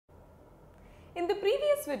In the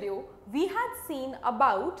previous video, we had seen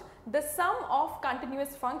about the sum of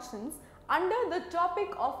continuous functions under the topic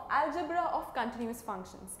of algebra of continuous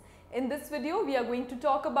functions. In this video, we are going to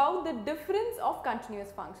talk about the difference of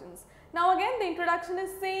continuous functions. Now again, the introduction is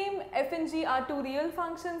same. F and G are two real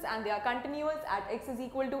functions and they are continuous at x is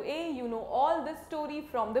equal to a. You know all this story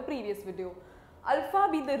from the previous video. Alpha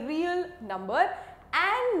be the real number,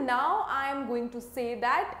 and now I am going to say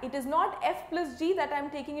that it is not f plus g that I am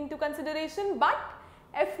taking into consideration, but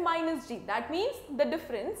f minus g. That means the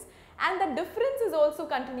difference, and the difference is also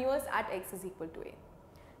continuous at x is equal to a.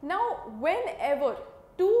 Now whenever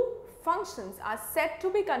two functions are said to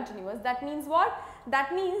be continuous, that means what?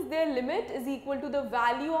 That means their limit is equal to the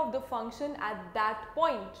value of the function at that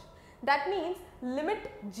point. That means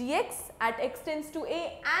limit gx at x tends to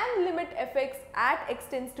a and limit fx at x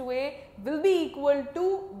tends to a will be equal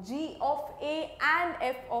to g of a and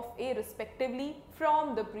f of a respectively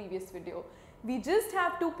from the previous video. We just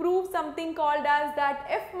have to prove something called as that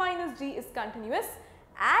f minus g is continuous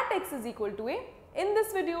at x is equal to a in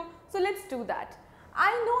this video. So let's do that. I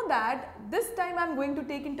know that this time I am going to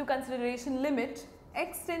take into consideration limit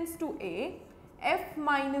x tends to a f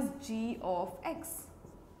minus g of x.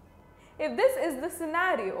 If this is the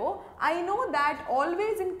scenario, I know that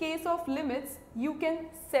always in case of limits you can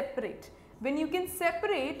separate. When you can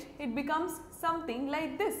separate, it becomes something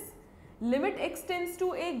like this. Limit x tends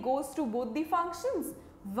to a goes to both the functions.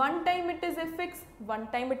 One time it is fx, one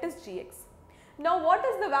time it is gx. Now what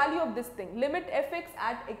is the value of this thing? Limit fx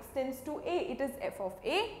at x tends to a, it is f of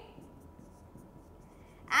a.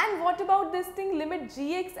 And what about this thing? Limit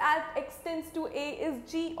gx at x tends to a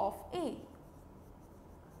is g of a.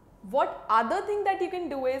 What other thing that you can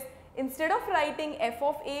do is, instead of writing f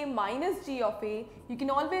of a minus g of a, you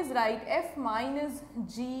can always write f minus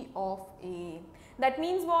g of a. That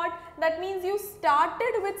means what? That means you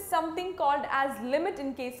started with something called as limit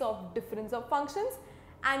in case of difference of functions,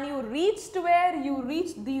 and you reached where? You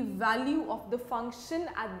reached the value of the function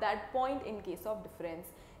at that point in case of difference.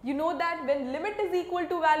 You know that when limit is equal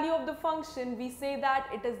to value of the function, we say that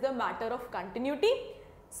it is the matter of continuity.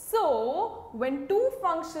 So when two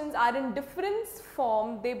functions are in difference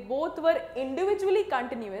form, they both were individually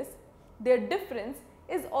continuous, their difference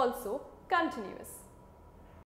is also continuous.